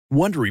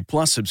Wondery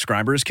Plus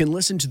subscribers can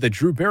listen to The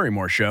Drew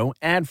Barrymore Show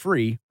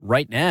ad-free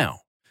right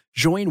now.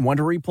 Join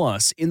Wondery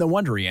Plus in the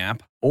Wondery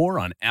app or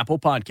on Apple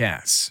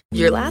Podcasts.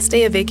 Your last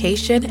day of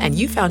vacation and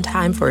you found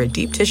time for a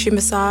deep tissue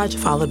massage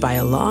followed by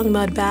a long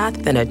mud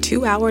bath, then a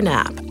 2-hour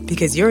nap.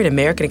 Because you're an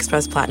American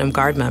Express Platinum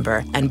Card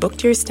member and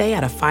booked your stay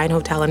at a fine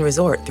hotel and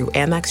resort through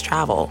Amex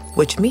Travel,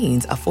 which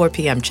means a 4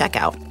 p.m.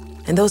 checkout.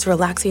 And those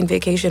relaxing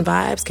vacation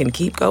vibes can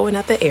keep going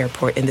at the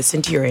airport in the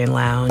Centurion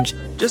Lounge.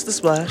 Just a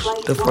splash.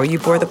 Before you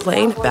board the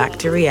plane, back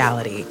to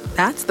reality.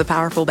 That's the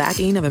powerful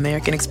backing of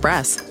American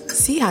Express.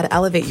 See how to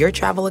elevate your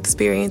travel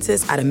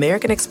experiences at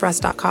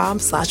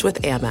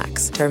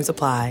americanexpress.com/withAmex. Terms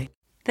apply.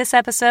 This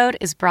episode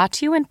is brought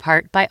to you in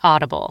part by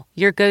Audible,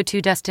 your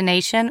go-to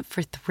destination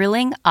for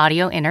thrilling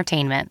audio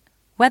entertainment.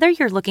 Whether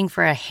you're looking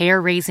for a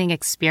hair-raising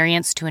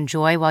experience to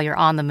enjoy while you're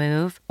on the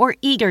move or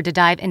eager to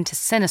dive into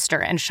sinister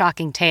and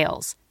shocking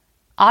tales,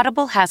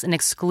 Audible has an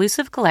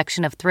exclusive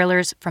collection of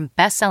thrillers from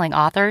best-selling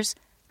authors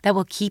that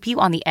will keep you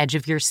on the edge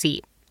of your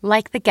seat,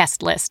 like The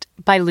Guest List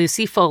by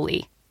Lucy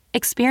Foley.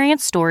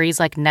 Experience stories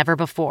like never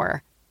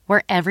before,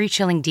 where every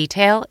chilling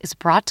detail is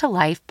brought to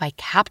life by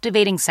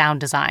captivating sound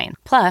design.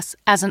 Plus,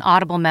 as an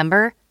Audible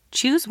member,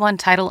 choose one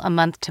title a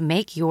month to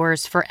make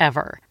yours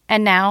forever.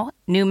 And now,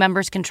 new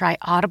members can try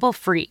Audible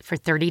free for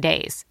 30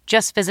 days.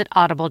 Just visit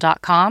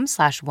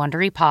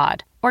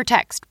audible.com/WonderyPod or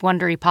text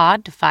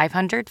WonderyPod to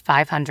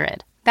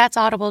 500-500. That's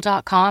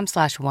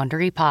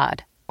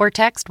audible.com/WonderyPod or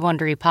text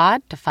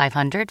WonderyPod to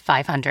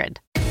 500-500.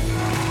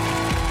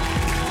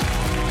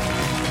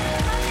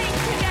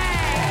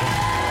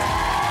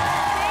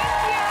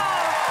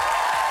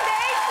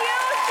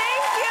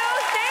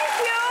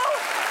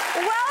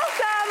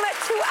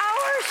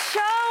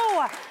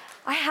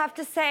 I have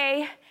to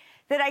say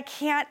that I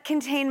can't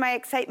contain my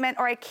excitement,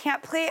 or I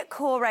can't play it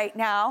cool right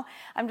now.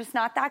 I'm just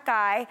not that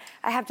guy.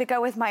 I have to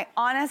go with my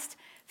honest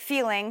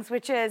feelings,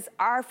 which is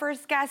our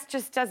first guest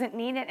just doesn't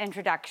need an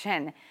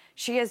introduction.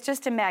 She is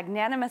just a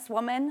magnanimous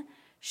woman.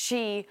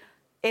 She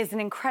is an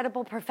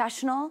incredible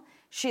professional.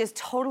 She is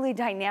totally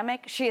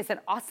dynamic. She is an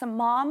awesome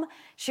mom.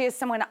 She is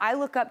someone I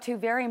look up to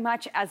very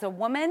much as a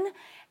woman,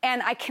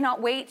 and I cannot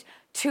wait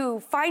to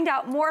find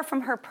out more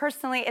from her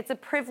personally. It's a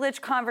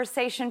privileged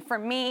conversation for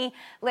me.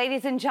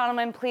 Ladies and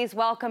gentlemen, please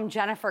welcome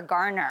Jennifer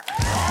Garner.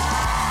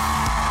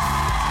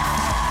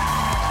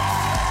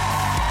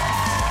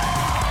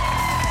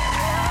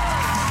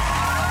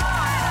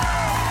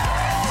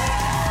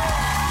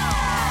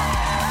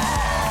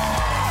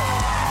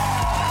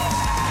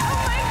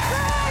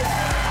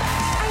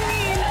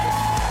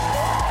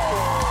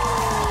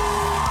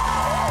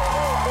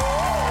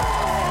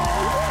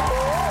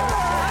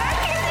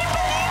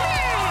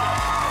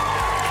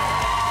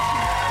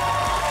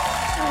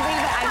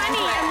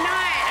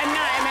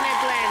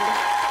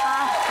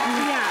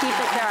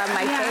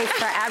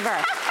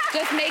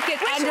 Just make it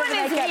Which one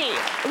is me?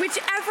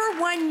 Whichever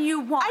one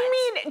you want. I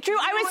mean, Drew,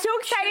 I was so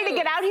excited to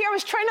get out here. I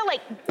was trying to,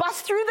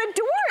 bust through the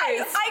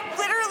doors. I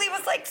literally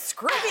was like,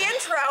 screw the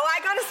intro. I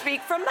got to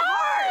speak from the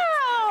heart.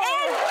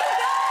 And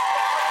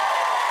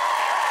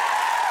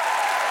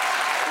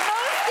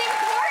most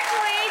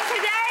importantly,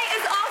 today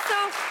is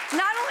also,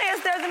 not only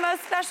is there the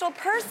most special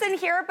person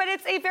here, but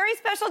it's a very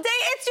special day.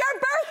 It's your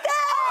birthday!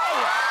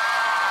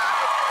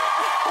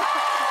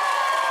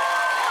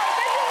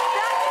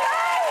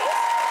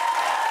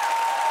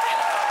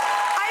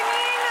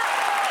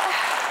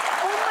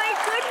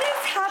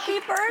 Happy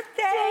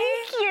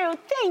birthday.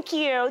 Thank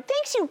you.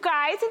 Thanks, you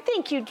guys. And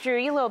thank you, Drew,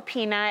 you little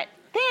peanut.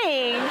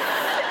 Thanks.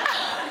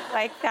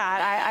 Like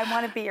that. I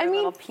want to be your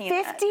little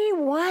peanut.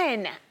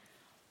 51.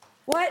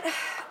 What?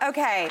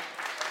 Okay.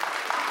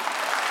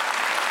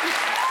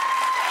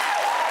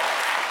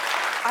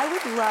 I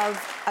would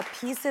love a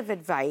piece of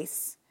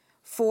advice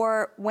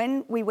for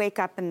when we wake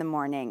up in the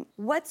morning.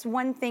 What's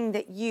one thing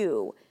that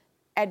you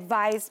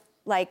advise,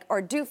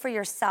 or do for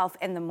yourself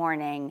in the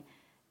morning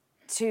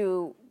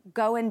to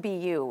go and be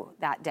you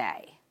that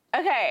day?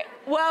 Okay,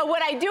 well,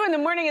 what I do in the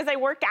morning is I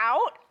work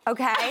out.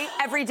 Okay,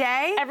 every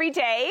day? Every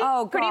day.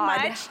 Oh, God. Pretty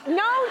much.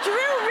 No,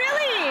 Drew,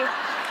 really.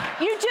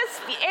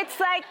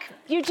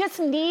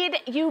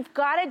 You've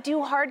got to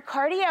do hard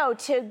cardio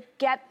to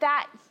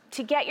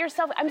get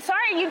yourself, I'm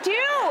sorry, you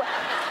do.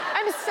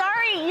 I'm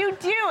sorry, you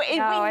do.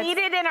 No, we need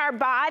it in our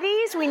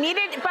bodies,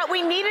 but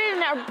we need it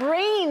in our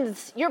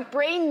brains. Your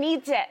brain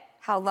needs it.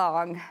 How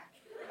long?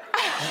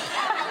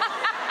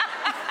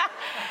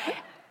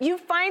 You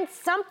find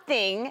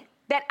something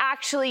that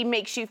actually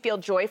makes you feel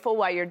joyful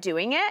while you're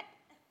doing it,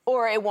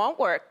 or it won't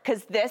work,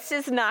 because this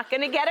is not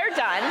going to get her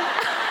done.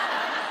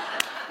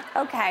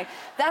 Okay,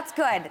 that's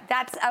good.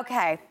 That's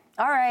okay.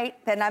 All right,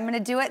 then I'm going to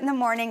do it in the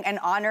morning in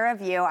honor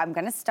of you. I'm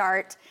going to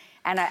start,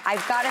 and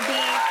I've got to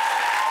be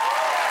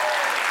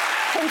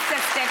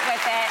consistent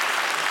with it.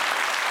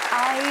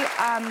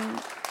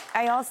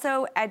 I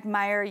also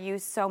admire you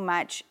so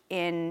much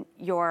in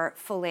your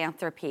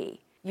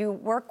philanthropy. You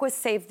work with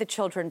Save the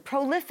Children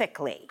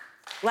prolifically.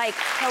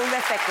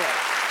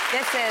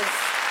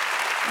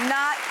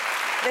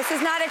 This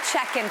is not a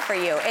check-in for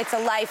you. It's a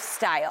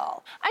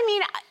lifestyle. I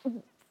mean,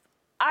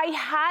 I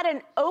had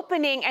an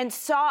opening and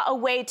saw a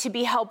way to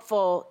be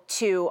helpful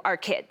to our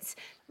kids.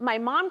 My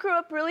mom grew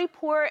up really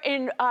poor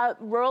in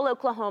rural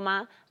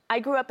Oklahoma. I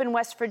grew up in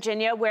West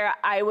Virginia, where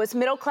I was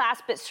middle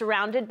class but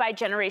surrounded by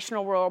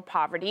generational rural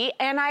poverty.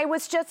 And I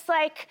was just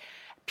like,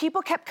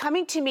 people kept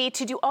coming to me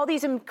to do all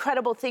these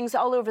incredible things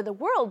all over the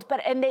world,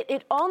 and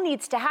it all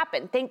needs to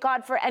happen. Thank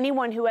God for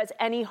anyone who has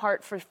any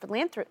heart for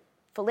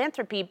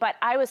philanthropy. But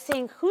I was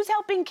saying, who's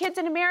helping kids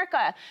in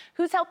America?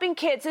 Who's helping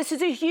kids? This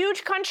is a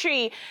huge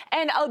country,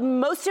 and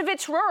most of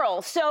it's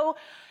rural. So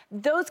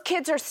those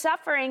kids are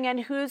suffering,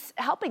 and who's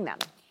helping them?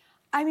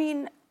 I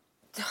mean...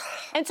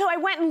 And so I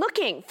went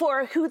looking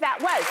for who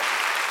that was.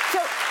 So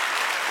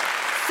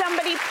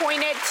somebody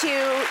pointed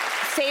to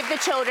Save the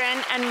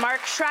Children and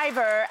Mark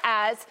Shriver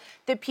as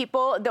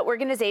the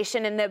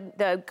organization and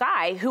the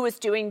guy who was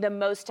doing the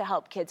most to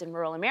help kids in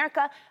rural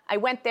America. I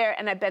went there,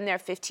 and I've been there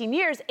 15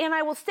 years. And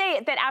I will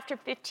say that after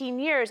 15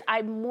 years,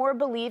 I more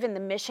believe in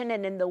the mission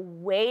and in the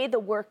way the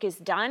work is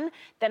done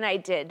than I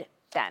did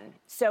then.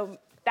 So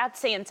that's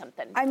saying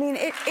something. I mean,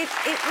 it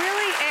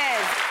really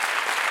is.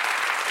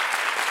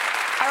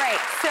 All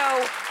right, so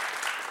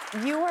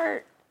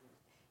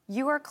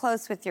you are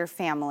close with your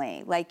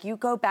family. Like, you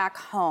go back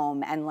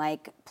home and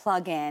like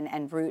plug in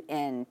and root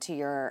in to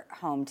your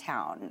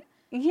hometown.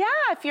 Yeah,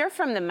 if you're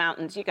from the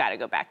mountains, you got to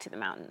go back to the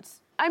mountains.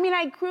 I mean,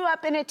 I grew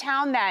up in a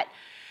town that,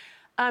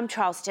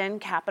 Charleston,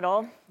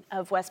 capital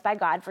of West by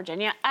God,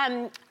 Virginia.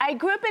 I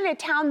grew up in a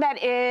town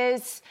that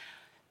is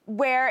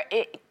where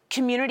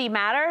community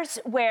matters,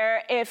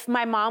 where if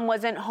my mom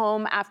wasn't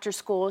home after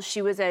school,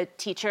 she was a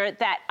teacher,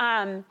 that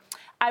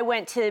I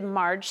went to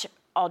Marge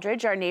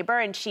Aldridge, our neighbor,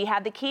 and she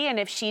had the key. And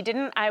if she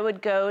didn't, I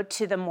would go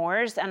to the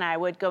Moores and I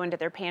would go into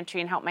their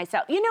pantry and help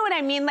myself. You know what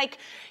I mean? Like,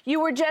 you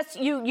were just,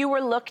 you were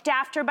looked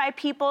after by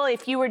people.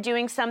 If you were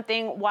doing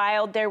something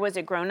wild, there was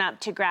a grown-up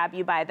to grab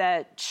you by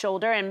the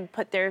shoulder and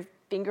put their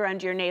finger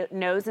under your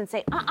nose and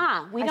say, we don't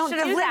do that. I should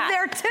have lived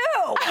there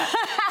too.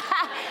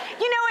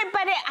 You know,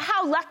 but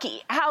how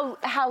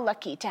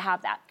lucky to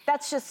have that.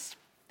 That's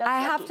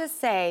I have to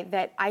say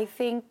that I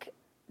think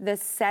the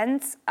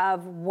sense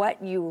of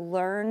what you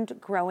learned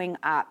growing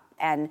up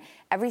and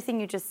everything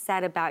you just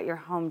said about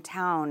your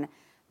hometown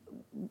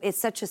is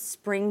such a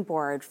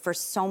springboard for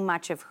so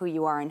much of who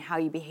you are and how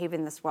you behave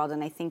in this world.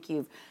 And I think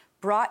you've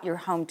brought your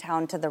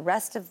hometown to the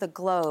rest of the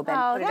globe and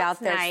put it out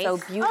there so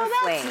beautifully.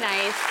 Oh, that's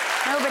nice.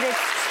 No, but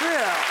it's true.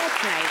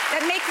 That's nice.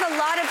 That makes a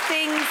lot of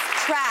things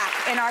track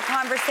in our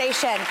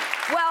conversation.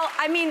 Well,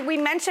 I mean, we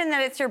mentioned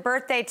that it's your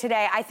birthday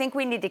today. I think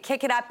we need to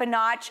kick it up a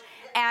notch,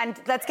 and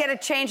let's get a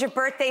change of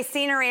birthday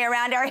scenery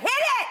around our... Hit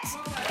it!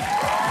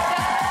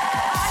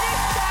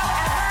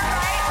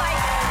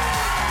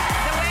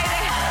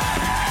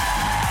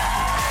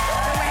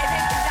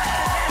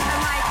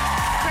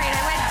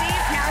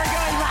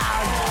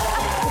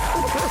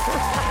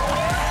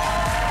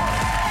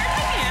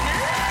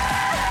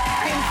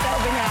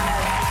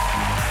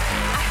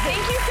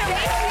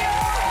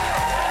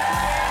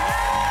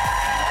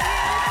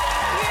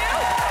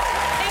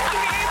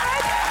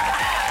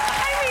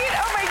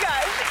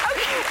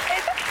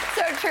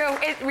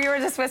 We were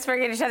just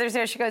whispering at each other's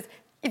ears. She goes,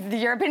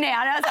 "You're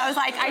bananas." I was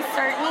like, I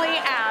certainly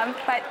am.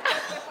 But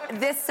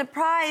this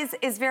surprise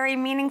is very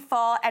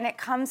meaningful, and it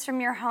comes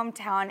from your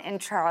hometown in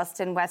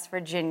Charleston, West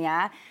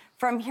Virginia.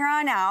 From here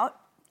on out,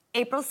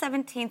 April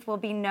 17th will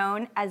be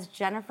known as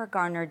Jennifer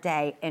Garner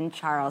Day in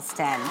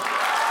Charleston. And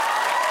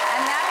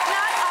that's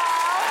not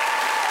all.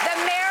 The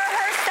mayor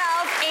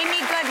herself,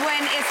 Amy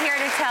Goodwin, is here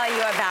to tell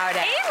you about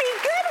it. Amy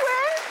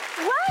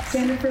Goodwin? What?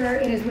 Jennifer,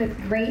 it is with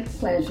great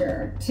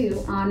pleasure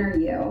to honor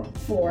you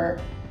for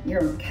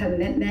your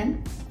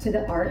commitment to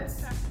the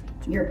arts,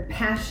 your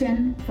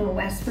passion for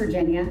West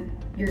Virginia,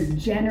 your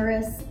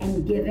generous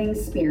and giving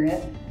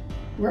spirit.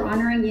 We're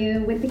honoring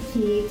you with the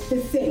key to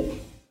the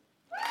city.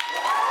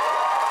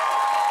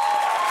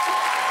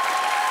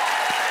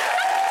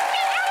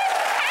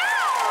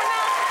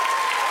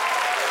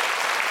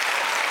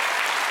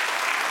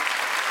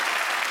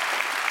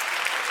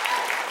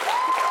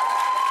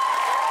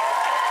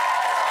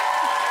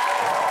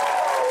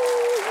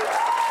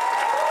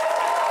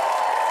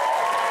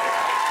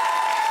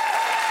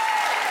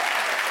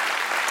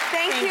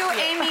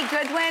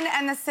 Goodwin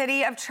and the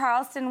city of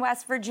Charleston,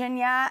 West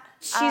Virginia.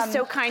 She's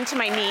so kind to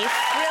my niece. Really?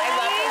 I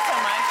love her so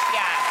much.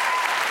 Yeah.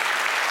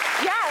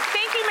 Yeah,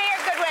 thank you, Mayor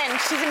Goodwin.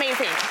 She's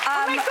amazing.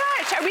 Oh my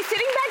gosh, are we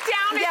sitting back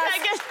down?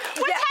 Yes.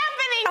 What's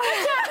happening?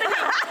 What's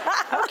happening?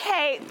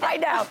 Okay. I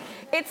know.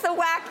 It's the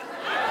whack.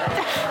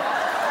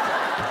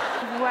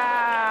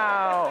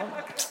 Wow.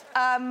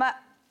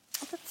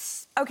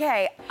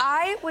 Okay,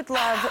 I would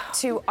love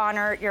to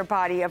honor your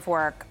body of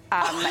work.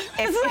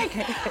 It's like,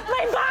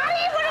 my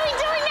body? What are we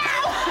doing now?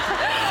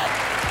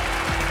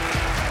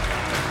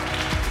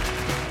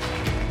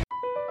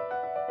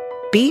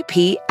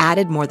 BP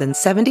added more than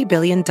 $70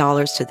 billion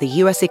to the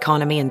U.S.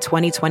 economy in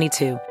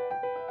 2022.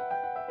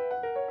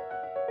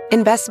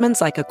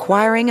 Investments like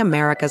acquiring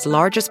America's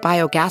largest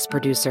biogas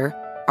producer,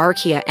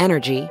 Archaea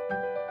Energy,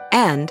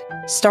 and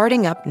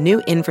starting up new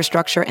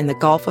infrastructure in the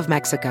Gulf of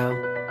Mexico.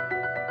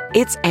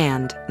 It's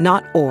and,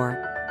 not or.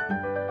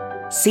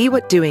 See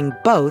what doing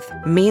both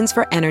means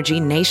for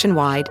energy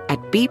nationwide at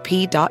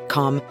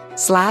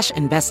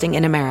bp.com/investing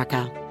in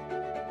America.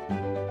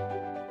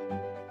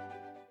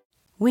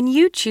 When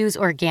you choose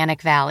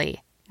Organic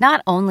Valley,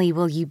 not only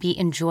will you be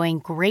enjoying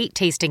great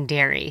tasting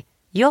dairy,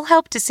 you'll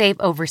help to save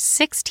over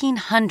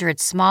 1,600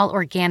 small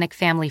organic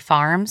family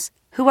farms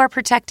who are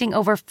protecting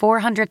over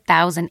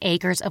 400,000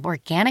 acres of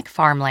organic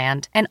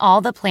farmland and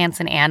all the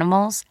plants and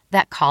animals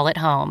that call it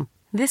home.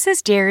 This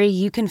is dairy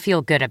you can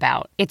feel good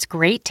about. It's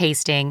great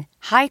tasting,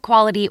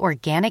 high-quality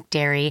organic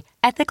dairy,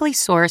 ethically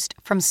sourced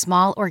from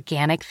small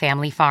organic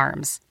family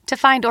farms. To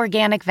find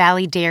Organic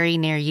Valley Dairy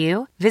near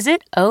you,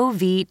 visit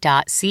ov.coop.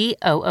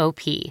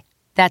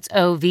 That's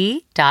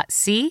ov.coop.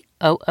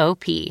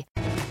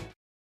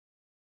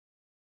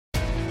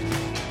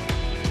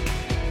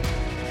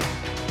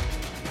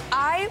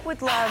 I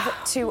would love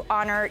to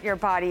honor your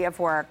body of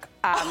work.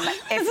 My body?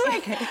 What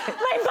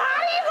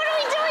are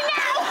we doing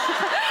now?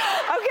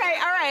 Okay,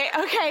 all right,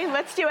 okay,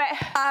 let's do it.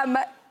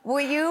 Will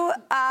you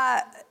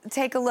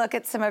take a look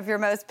at some of your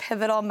most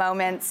pivotal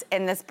moments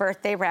in this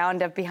birthday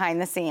round of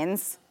Behind the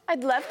Scenes?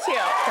 I'd love to. Great.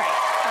 Okay.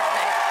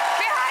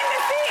 Behind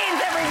the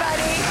scenes,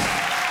 everybody.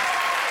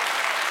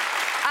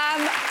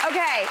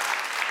 Okay.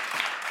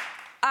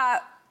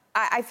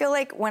 I feel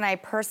like when I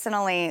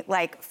personally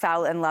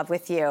fell in love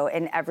with you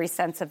in every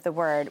sense of the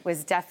word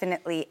was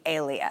definitely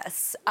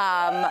Alias.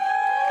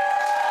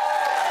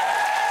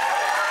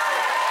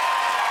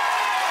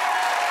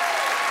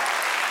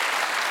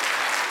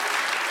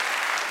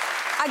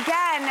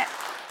 Again,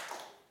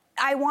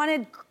 I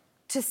wanted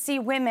to see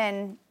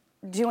women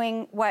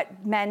doing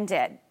what men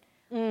did.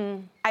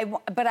 You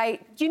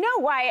know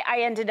why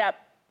I ended up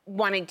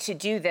wanting to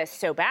do this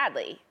so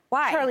badly?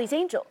 Why? Charlie's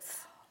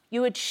Angels.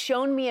 You had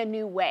shown me a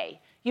new way.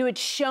 You had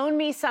shown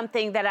me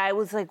something that I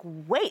was like,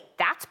 wait,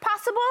 that's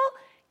possible?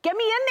 Get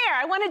me in there.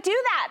 I want to do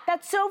that.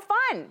 That's so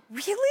fun.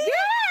 Really?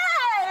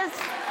 Yes!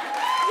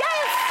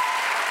 Yes!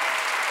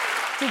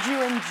 Did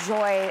you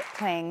enjoy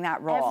playing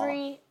that role?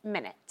 Every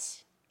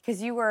minute.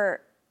 Because you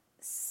were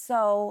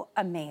so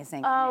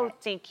amazing. Oh, in it.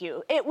 thank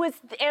you. It was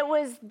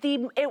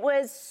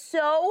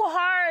so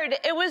hard.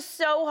 It was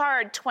so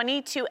hard.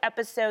 22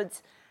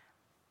 episodes.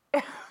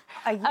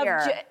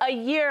 A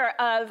year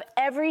of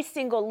every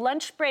single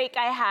lunch break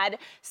I had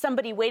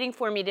somebody waiting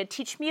for me to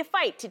teach me a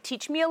fight, to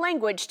teach me a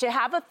language, to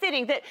have a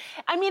fitting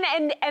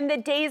and the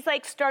days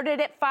started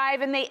at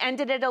 5 and they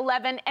ended at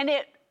 11 and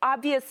it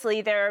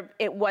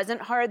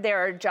wasn't hard.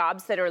 There are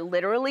jobs that are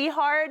literally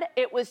hard.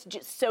 It was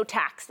just so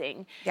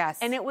taxing. Yes.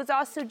 And it was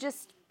also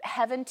just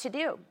heaven to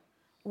do.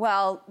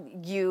 Well,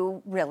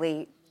 you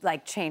really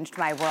changed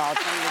my world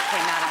when you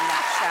came out on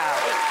that show.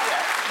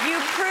 You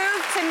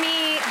proved to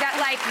me that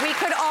we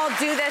could all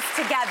do this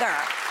together.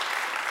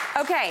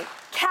 Okay,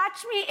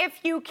 Catch Me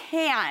If You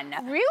Can.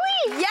 Really?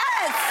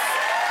 Yes!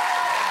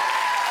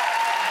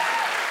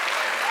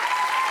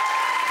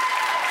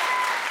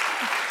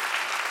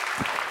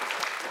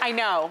 I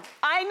know.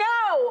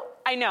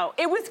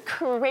 It was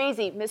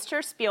crazy.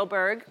 Mr.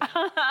 Spielberg,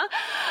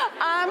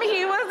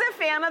 he was a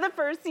fan of the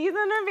first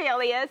season of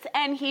Alias,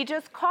 and he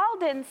just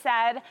called and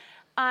said,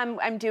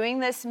 I'm doing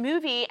this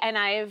movie, and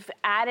I've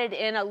added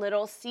in a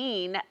little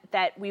scene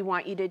that we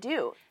want you to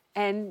do.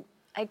 And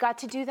I got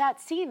to do that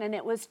scene, and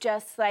it was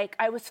just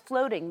I was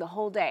floating the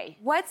whole day.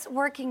 What's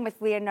working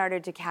with Leonardo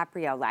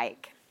DiCaprio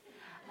like?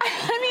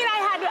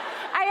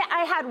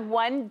 I had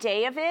one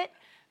day of it,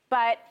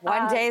 but...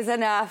 One day's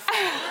enough.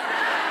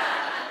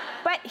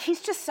 But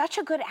he's just such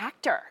a good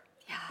actor.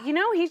 Yeah. You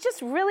know, he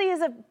just really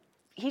is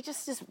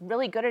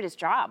really good at his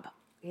job.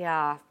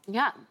 Yeah.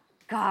 Yeah.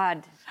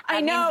 God.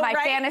 I know, means my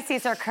right?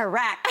 fantasies are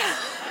correct.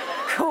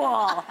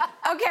 Cool.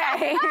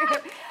 Okay.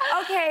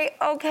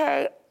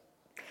 Okay.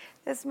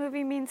 This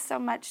movie means so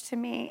much to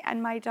me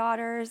and my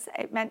daughters.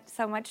 It meant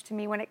so much to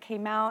me when it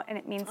came out, and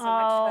it means so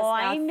much to us now.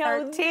 I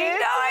know 13 this.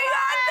 going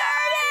on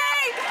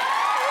 30! No!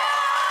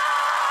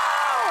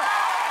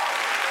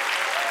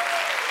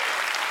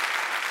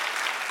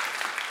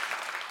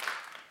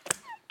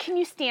 Can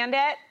you stand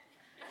it?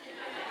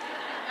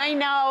 I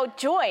know.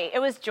 Joy. It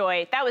was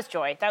joy. That was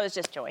joy. That was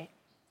just joy.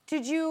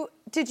 Did you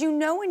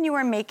know when you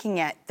were making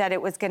it that it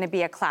was going to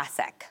be a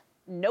classic?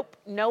 Nope.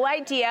 No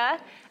idea.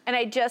 And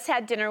I just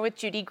had dinner with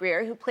Judy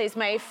Greer, who plays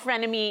my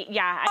frenemy.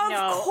 Yeah, I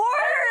know. Of course!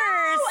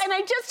 Oh, and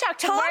I just talked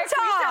to Mark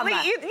recently.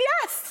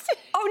 Yes!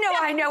 Oh, no,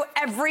 I know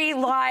every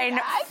line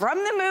from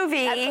the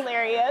movie. That's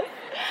hilarious.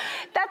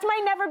 That's my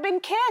Never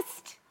Been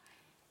Kissed.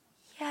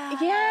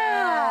 Yes.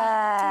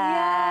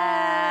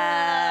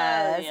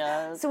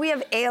 So we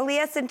have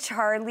Alias and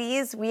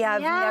Charlie's. We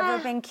have Never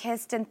Been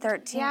Kissed in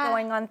 13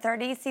 going on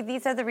 30. See,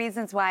 these are the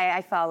reasons why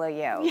I follow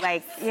you.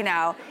 Yes.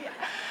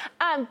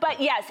 But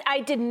yes,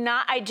 I did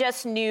not. I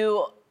just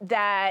knew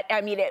that,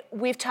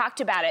 we've talked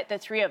about it, the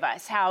three of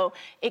us, how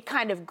it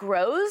kind of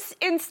grows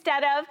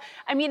instead of,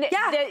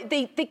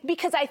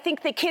 because I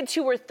think the kids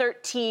who were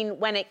 13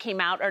 when it came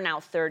out are now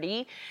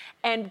 30,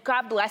 and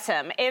God bless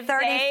them. If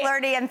 30,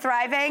 flirty, and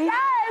thriving?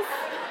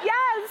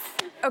 Yes.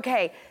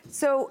 Okay,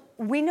 so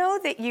we know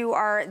that you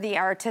are the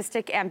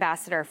artistic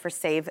ambassador for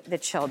Save the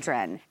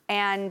Children.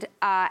 And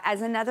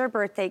as another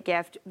birthday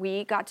gift,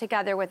 we got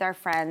together with our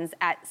friends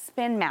at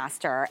Spin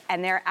Master,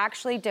 and they're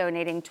actually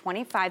donating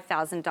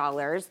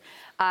 $25,000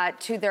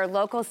 to their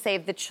local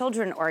Save the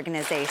Children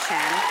organization.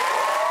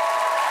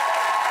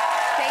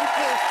 Thank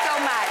you so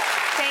much.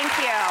 Thank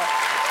you.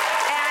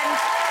 And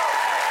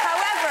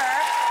however,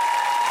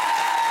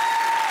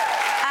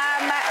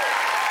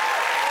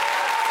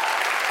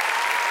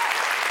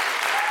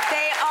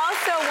 they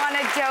also want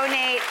to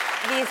donate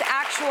these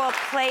actual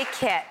play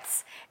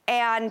kits.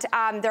 And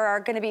there are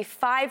going to be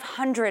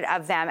 500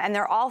 of them, and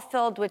they're all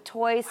filled with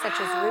toys such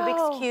as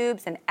Rubik's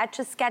Cubes and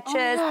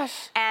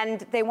Etch-a-Sketches.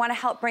 And they want to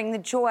help bring the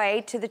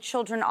joy to the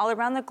children all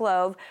around the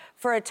globe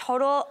for a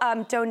total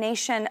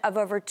donation of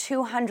over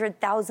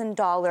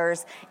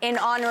 $200,000 in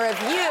honor of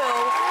you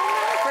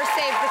for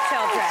Save the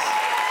Children.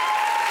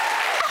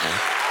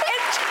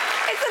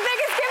 It's the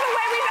biggest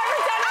giveaway we've ever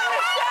done on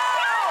the show.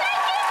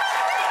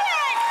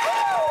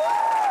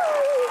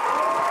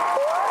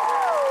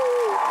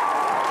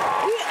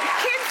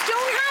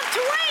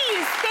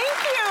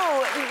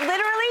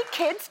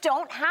 Kids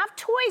don't have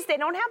toys. They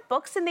don't have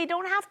books and they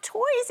don't have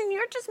toys, and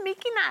you're just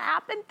making that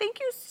happen. Thank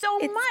you so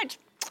much.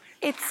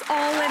 It's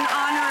all in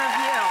honor of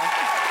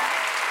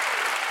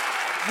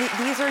you.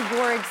 These are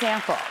your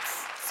examples.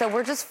 So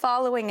we're just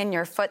following in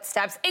your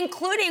footsteps,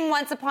 including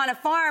Once Upon a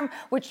Farm,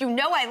 which you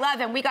know I love,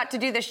 and we got to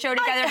do this show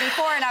together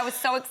before, and I was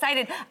so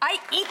excited. I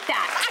eat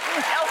that.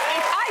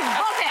 I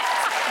love it.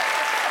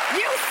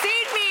 You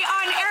feed me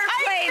on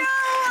airplanes.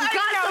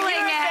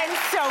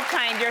 So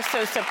kind, you're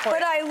so supportive.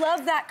 But I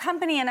love that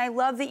company, and I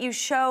love that you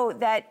show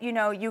that, you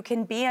know, you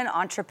can be an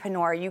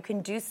entrepreneur, you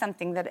can do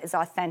something that is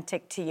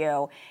authentic to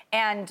you.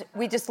 And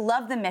we just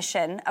love the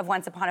mission of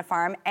Once Upon a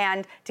Farm.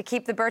 And to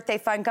keep the birthday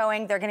fun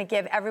going, they're going to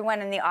give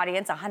everyone in the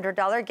audience a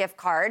 $100 gift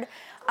card to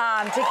get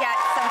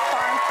some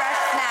farm fresh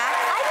snacks.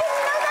 I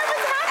didn't know that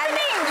was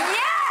happening.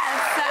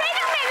 Yes! Wait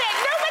a minute,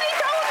 nobody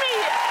told me.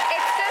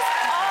 It's just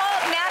all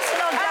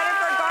National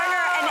Jennifer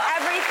Garner and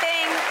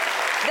everything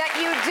that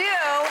you do.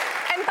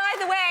 And by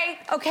the way,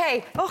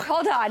 okay,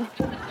 hold on.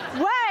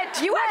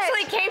 What? You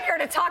actually came here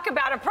to talk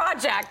about a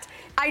project.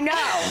 I know.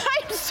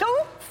 I'm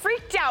so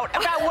freaked out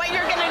about what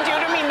you're gonna do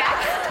to me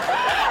next.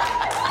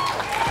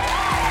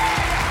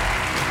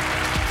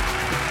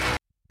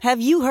 Have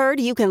you heard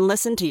you can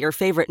listen to your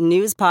favorite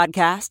news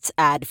podcasts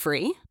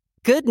ad-free?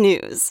 Good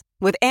news.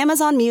 With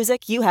Amazon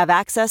Music, you have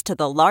access to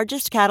the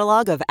largest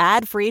catalog of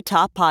ad-free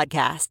top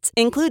podcasts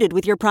included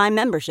with your Prime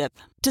membership.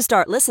 To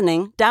start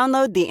listening,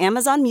 download the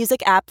Amazon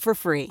Music app for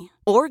free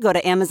or go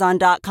to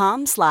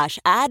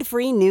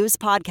amazon.com/ad-free news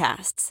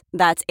podcasts.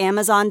 That's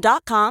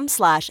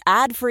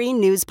amazon.com/ad-free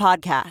news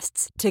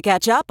podcasts to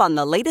catch up on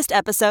the latest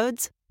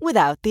episodes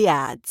without the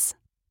ads.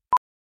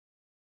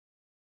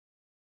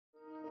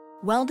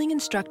 Welding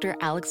instructor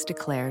Alex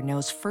DeClaire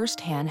knows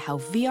firsthand how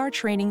VR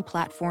training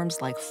platforms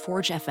like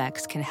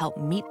ForgeFX can help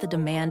meet the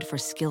demand for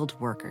skilled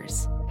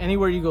workers.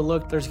 Anywhere you go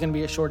look, there's going to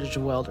be a shortage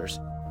of welders.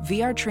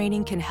 VR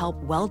training can help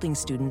welding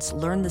students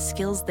learn the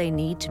skills they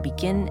need to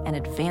begin and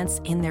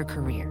advance in their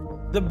career.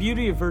 The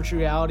beauty of virtual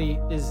reality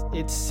is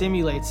it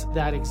simulates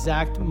that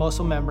exact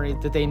muscle memory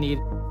that they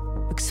need.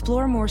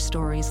 Explore more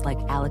stories like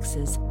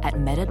Alex's at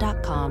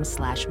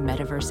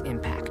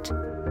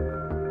meta.com/metaverseimpact.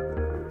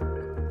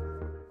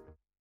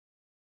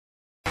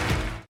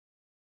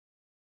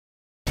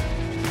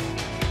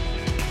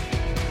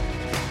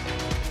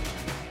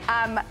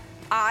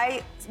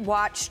 I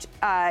watched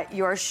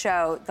your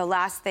show, The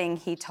Last Thing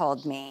He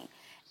Told Me.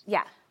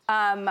 Yeah.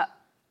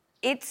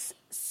 It's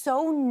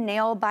so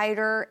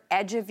nail-biter,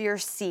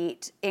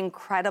 edge-of-your-seat,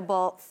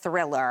 incredible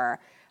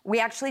thriller. We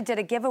actually did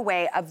a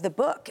giveaway of the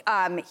book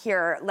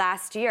here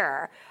last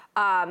year.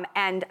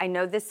 And I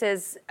know this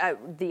is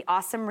the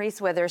awesome Reese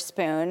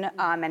Witherspoon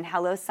and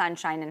Hello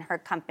Sunshine and her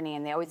company,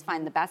 and they always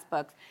find the best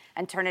books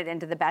and turn it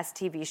into the best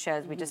TV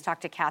shows. We just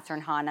talked to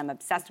Catherine Hahn. I'm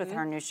obsessed with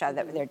her new show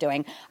that they're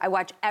doing. I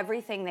watch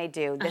everything they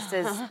do. This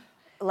is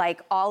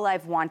like all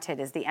I've wanted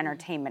is the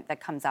entertainment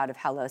that comes out of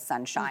Hello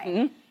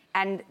Sunshine.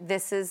 And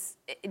this is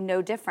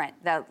no different.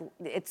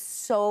 It's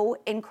so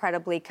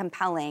incredibly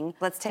compelling.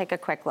 Let's take a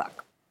quick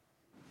look.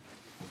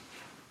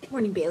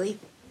 Morning, Bailey.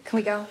 Can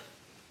we go?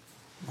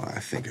 Well, I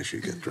think I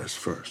should get dressed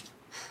first.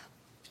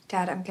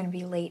 Dad, I'm gonna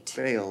be late.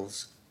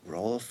 Bales, we're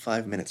all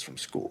 5 minutes from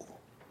school.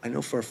 I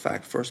know for a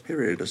fact first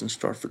period doesn't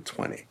start for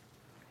 20.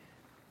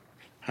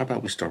 How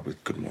about we start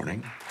with good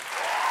morning?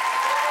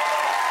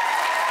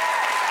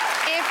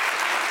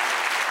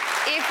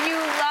 If you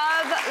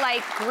love,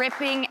 like,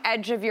 gripping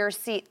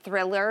edge-of-your-seat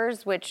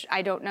thrillers, which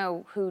I don't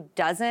know who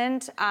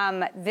doesn't,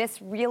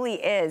 this really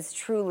is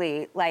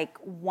truly, like,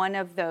 one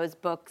of those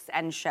books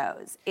and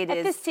shows.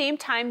 At the same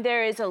time,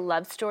 there is a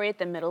love story at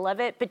the middle of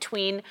it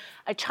between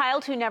a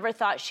child who never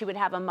thought she would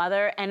have a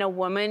mother and a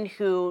woman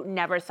who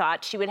never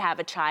thought she would have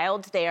a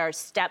child. They are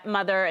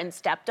stepmother and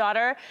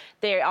stepdaughter.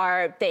 They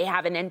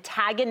have an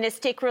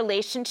antagonistic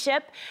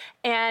relationship,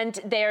 and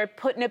they're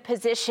put in a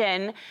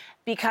position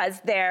because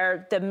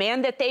the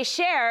man that they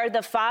share,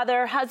 the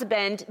father,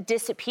 husband,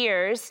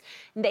 disappears.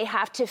 They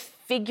have to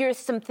figure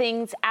some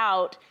things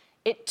out.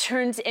 It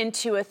turns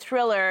into a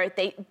thriller.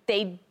 They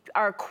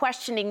are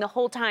questioning the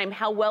whole time,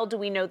 how well do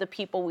we know the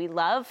people we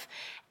love?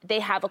 They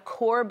have a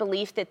core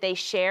belief that they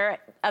share.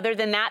 Other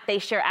than that, they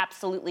share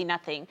absolutely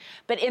nothing.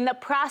 But in the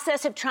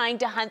process of trying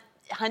to hunt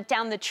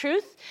down the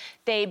truth,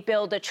 they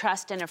build a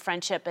trust and a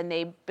friendship, and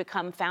they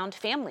become found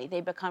family. They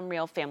become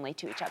real family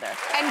to each other.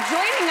 And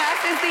joining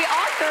us is the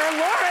author,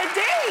 Laura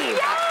Dave.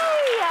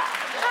 Yay!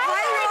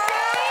 Hi, Laura.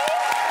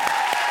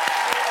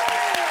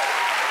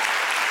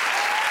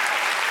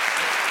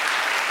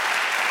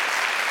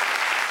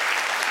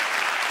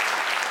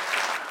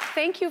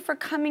 Thank you for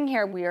coming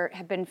here. We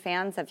have been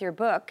fans of your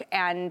book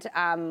and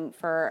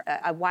for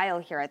a while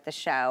here at the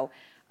show.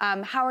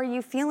 How are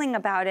you feeling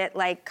about it,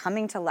 like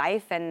coming to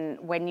life, and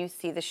when you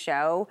see the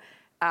show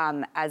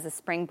as a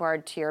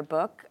springboard to your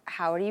book,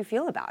 how do you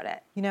feel about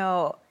it? You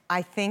know,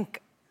 I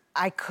think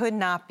I could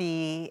not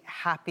be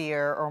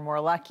happier or more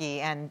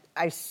lucky, and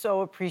I so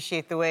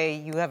appreciate the way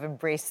you have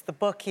embraced the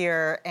book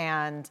here.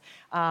 And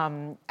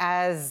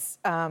as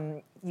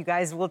you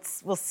guys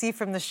will see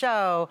from the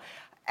show,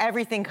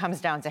 everything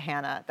comes down to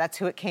Hannah. That's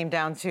who it came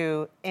down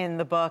to in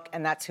the book,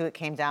 and that's who it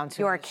came down to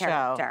Your in the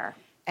character.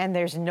 show. And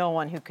there's no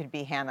one who could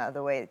be Hannah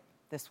the way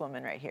this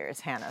woman right here is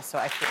Hannah. So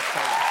I feel so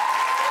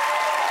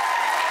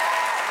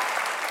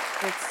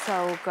lucky. It's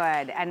so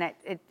good. And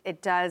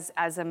it does,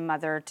 as a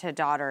mother to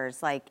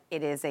daughters, like,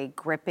 it is a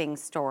gripping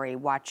story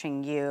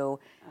watching you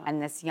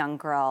and this young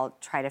girl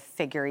try to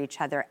figure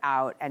each other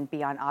out and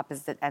be on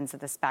opposite ends of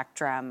the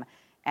spectrum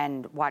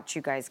and watch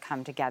you guys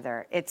come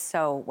together. It's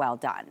so well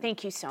done.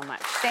 Thank you so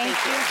much. Thank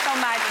you so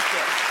much.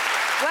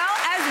 Well,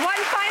 as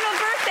one final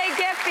birthday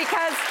gift,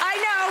 because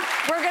I know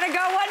we're gonna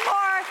go one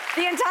more,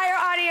 the entire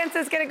audience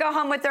is gonna go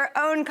home with their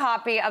own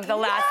copy of The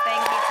Last Thing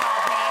He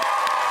Told Me.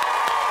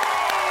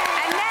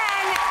 And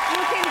then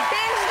you can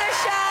binge the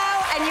show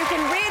and you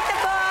can read the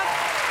book.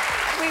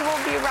 We will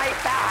be right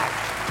back.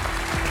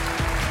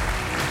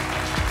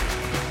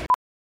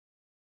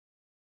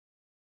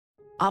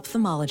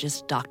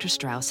 Ophthalmologist Dr.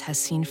 Strauss has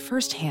seen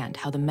firsthand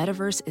how the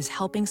metaverse is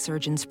helping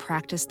surgeons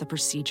practice the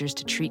procedures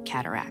to treat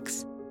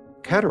cataracts.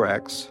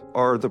 Cataracts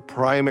are the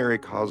primary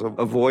cause of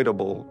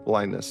avoidable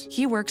blindness.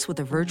 He works with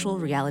a virtual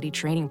reality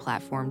training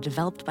platform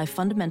developed by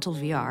Fundamental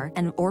VR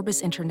and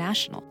Orbis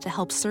International to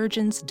help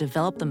surgeons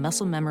develop the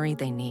muscle memory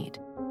they need.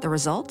 The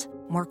result?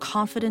 More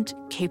confident,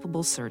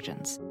 capable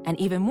surgeons. And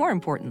even more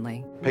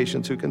importantly,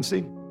 patients who can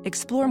see.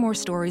 Explore more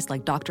stories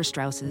like Dr.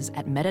 Strauss's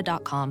at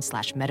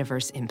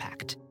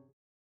meta.com/metaverseimpact.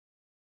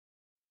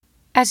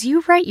 As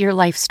you write your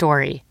life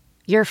story,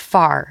 you're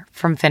far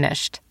from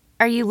finished.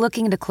 Are you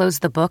looking to close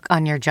the book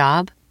on your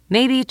job?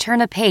 Maybe turn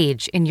a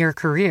page in your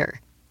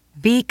career?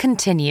 Be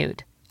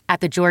continued at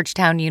the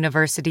Georgetown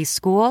University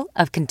School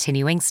of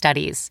Continuing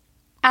Studies.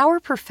 Our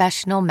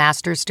professional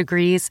master's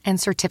degrees and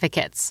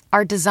certificates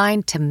are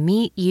designed to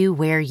meet you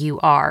where you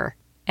are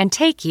and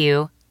take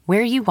you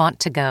where you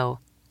want to go.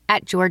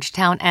 At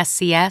Georgetown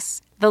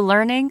SCS, the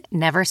learning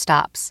never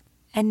stops,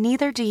 and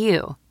neither do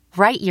you.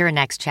 Write your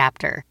next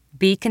chapter.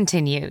 Be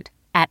continued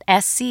at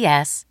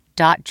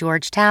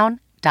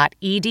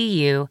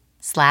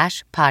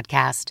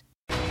scs.georgetown.edu/podcast.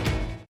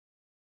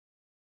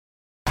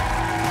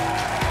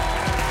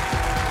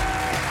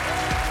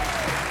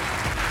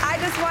 I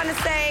just want to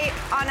say,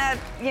 on a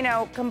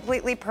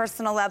completely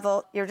personal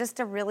level, you're just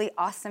a really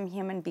awesome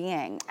human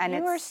being, and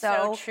You are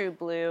so true,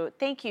 Blue.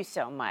 Thank you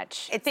so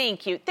much.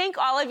 Thank you. Thank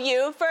all of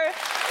you for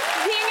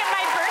being at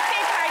my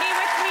birthday party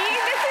with me.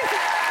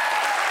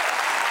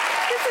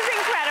 This is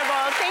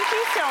incredible. Thank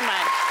you so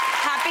much.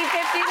 Happy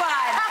 51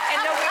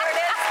 and the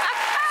weirdest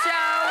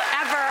show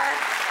ever.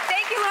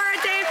 Thank you, Laura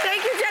Dave.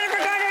 Thank you,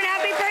 Jennifer Garner, and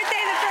happy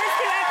birthday. The first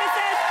 2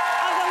 episodes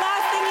of The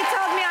Last Thing He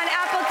Told Me on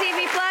Apple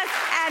TV+,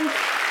 and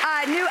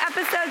new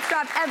episodes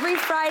drop every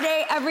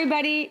Friday.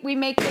 Everybody, we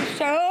make this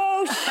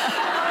show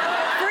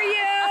for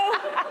you,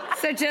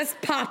 so just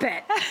pop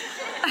it.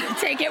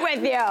 Take it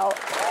with you.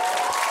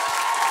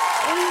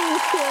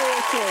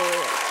 Seriously.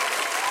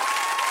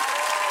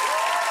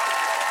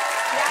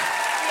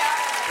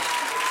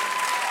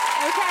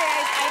 Okay,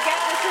 I get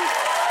this is...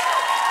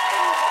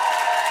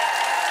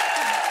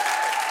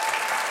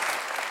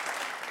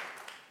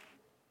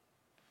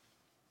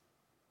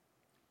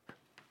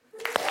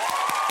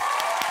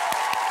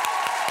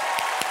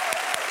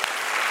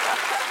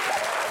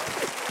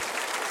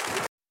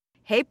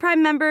 Hey,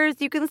 Prime members,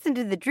 you can listen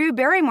to the Drew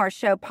Barrymore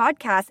Show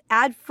podcast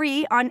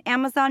ad-free on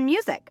Amazon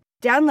Music.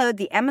 Download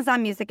the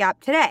Amazon Music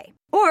app today.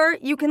 Or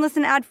you can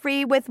listen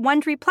ad-free with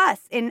Wondery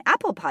Plus in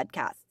Apple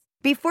Podcasts.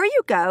 Before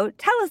you go,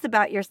 tell us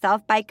about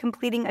yourself by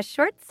completing a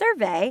short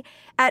survey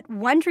at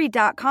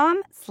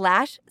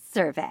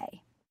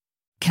Wondery.com/survey.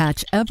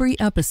 Catch every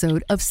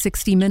episode of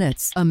 60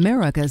 Minutes,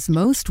 America's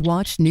most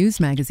watched news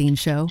magazine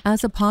show,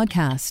 as a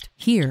podcast.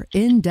 Hear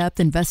in-depth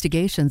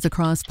investigations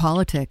across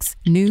politics,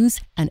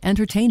 news, and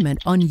entertainment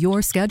on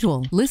your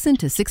schedule. Listen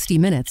to 60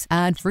 Minutes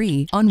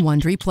ad-free on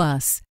Wondery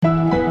Plus.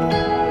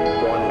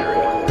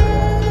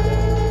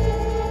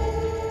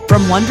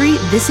 From Wondery,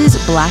 this is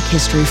Black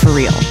History for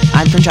Real.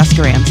 I'm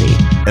Francesca Ramsey.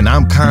 And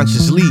I'm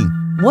Conscious Lee.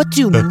 What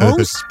do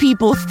most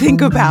people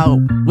think about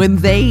when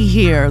they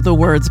hear the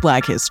words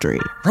Black History?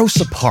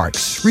 Rosa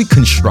Parks,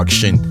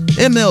 Reconstruction,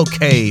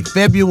 MLK,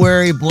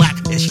 February,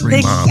 Black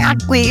History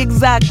Month.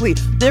 Exactly.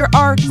 There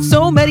are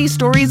so many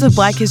stories of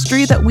Black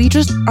history that we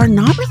just are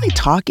not really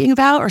talking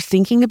about or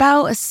thinking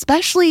about,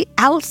 especially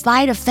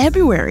outside of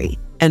February.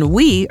 And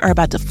we are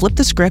about to flip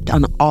the script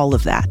on all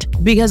of that.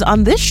 Because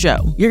on this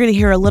show, you're going to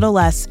hear a little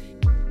less,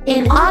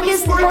 in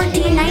August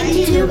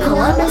 1492,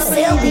 Columbus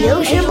sailed the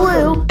ocean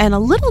blue. And a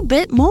little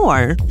bit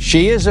more.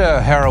 She is a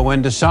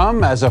heroine to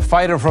some. As a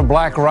fighter for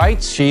black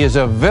rights, she is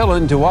a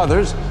villain to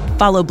others.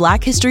 Follow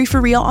Black History for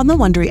Real on the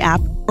Wondery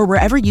app or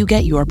wherever you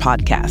get your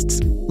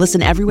podcasts.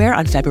 Listen everywhere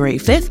on February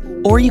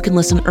 5th, or you can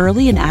listen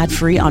early and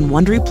ad-free on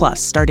Wondery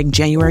Plus starting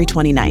January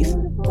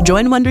 29th.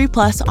 Join Wondery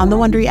Plus on the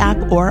Wondery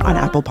app or on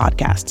Apple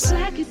Podcasts.